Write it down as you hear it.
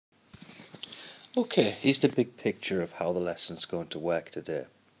Okay, here's the big picture of how the lesson's going to work today.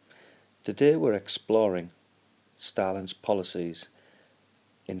 Today we're exploring Stalin's policies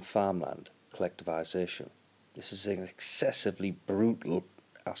in farmland, collectivisation. This is an excessively brutal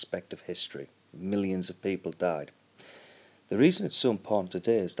aspect of history. Millions of people died. The reason it's so important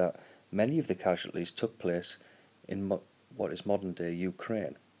today is that many of the casualties took place in what is modern-day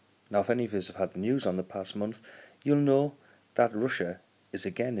Ukraine. Now, if any of us have had the news on the past month, you'll know that Russia is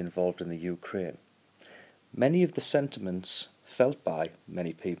again involved in the Ukraine. Many of the sentiments felt by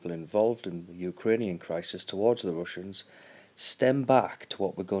many people involved in the Ukrainian crisis towards the Russians stem back to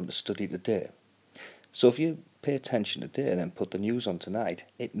what we're going to study today. So if you pay attention today and then put the news on tonight,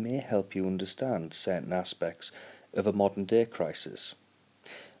 it may help you understand certain aspects of a modern day crisis.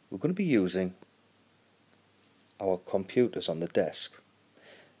 We're going to be using our computers on the desk.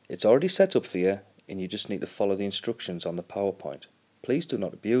 It's already set up for you and you just need to follow the instructions on the PowerPoint. Please do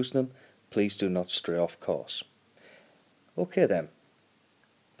not abuse them. Please do not stray off course. Okay then,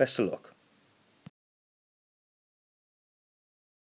 best of luck.